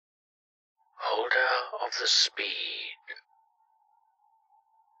of the speed.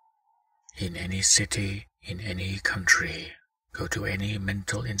 In any city, in any country, go to any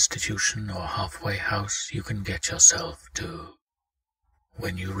mental institution or halfway house you can get yourself to.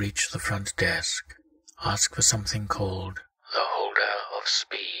 When you reach the front desk, ask for something called the holder of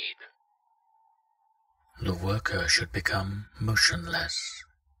speed. The worker should become motionless.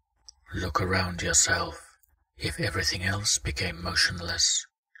 Look around yourself. If everything else became motionless,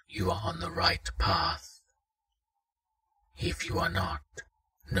 you are on the right path. If you are not,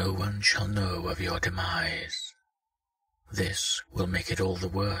 no one shall know of your demise. This will make it all the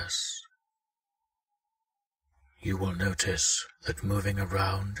worse. You will notice that moving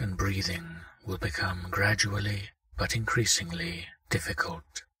around and breathing will become gradually but increasingly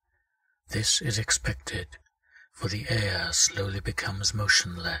difficult. This is expected, for the air slowly becomes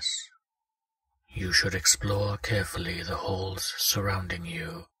motionless. You should explore carefully the halls surrounding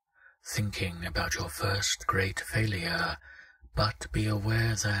you, thinking about your first great failure, but be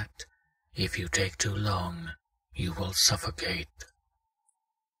aware that, if you take too long, you will suffocate.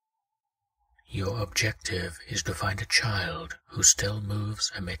 Your objective is to find a child who still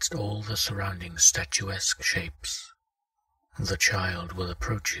moves amidst all the surrounding statuesque shapes. The child will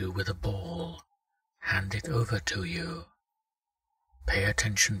approach you with a ball. Hand it over to you. Pay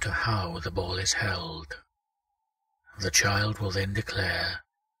attention to how the ball is held. The child will then declare,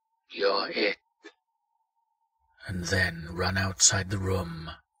 "You're it," and then run outside the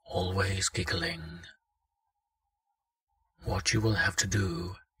room, always giggling. What you will have to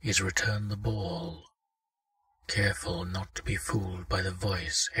do is return the ball. Careful not to be fooled by the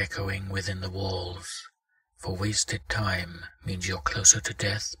voice echoing within the walls, for wasted time means you're closer to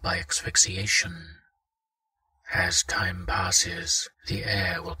death by asphyxiation. As time passes, the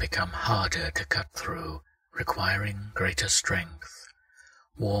air will become harder to cut through, requiring greater strength.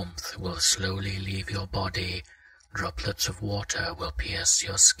 Warmth will slowly leave your body. Droplets of water will pierce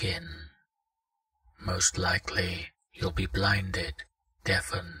your skin. Most likely, you'll be blinded,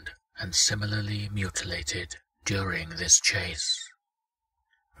 deafened, and similarly mutilated during this chase.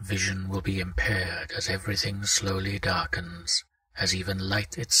 Vision will be impaired as everything slowly darkens, as even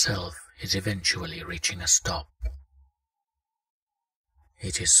light itself is eventually reaching a stop.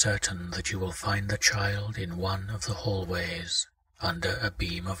 It is certain that you will find the child in one of the hallways, under a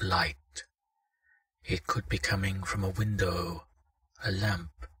beam of light. It could be coming from a window, a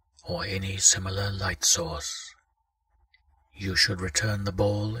lamp, or any similar light source. You should return the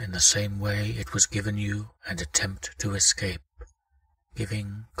ball in the same way it was given you and attempt to escape,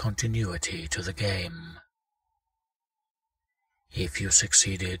 giving continuity to the game. If you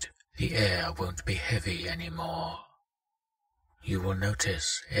succeeded, the air won't be heavy anymore. You will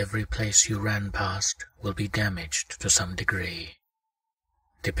notice every place you ran past will be damaged to some degree.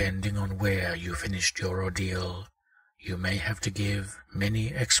 Depending on where you finished your ordeal, you may have to give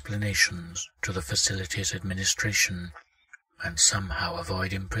many explanations to the facility's administration and somehow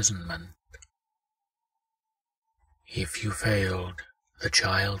avoid imprisonment. If you failed, the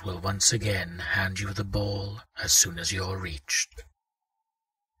child will once again hand you the ball as soon as you're reached.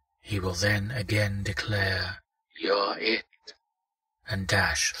 He will then again declare, "You're it," and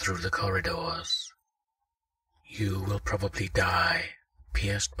dash through the corridors. You will probably die,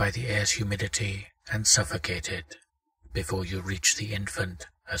 pierced by the air's humidity and suffocated, before you reach the infant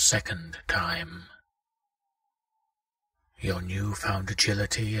a second time. Your new-found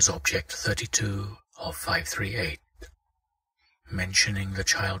agility is Object 32 of 538. Mentioning the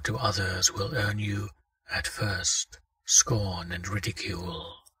child to others will earn you, at first, scorn and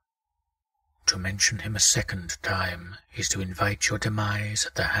ridicule. To mention him a second time is to invite your demise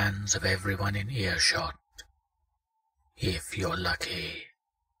at the hands of everyone in earshot. If you're lucky.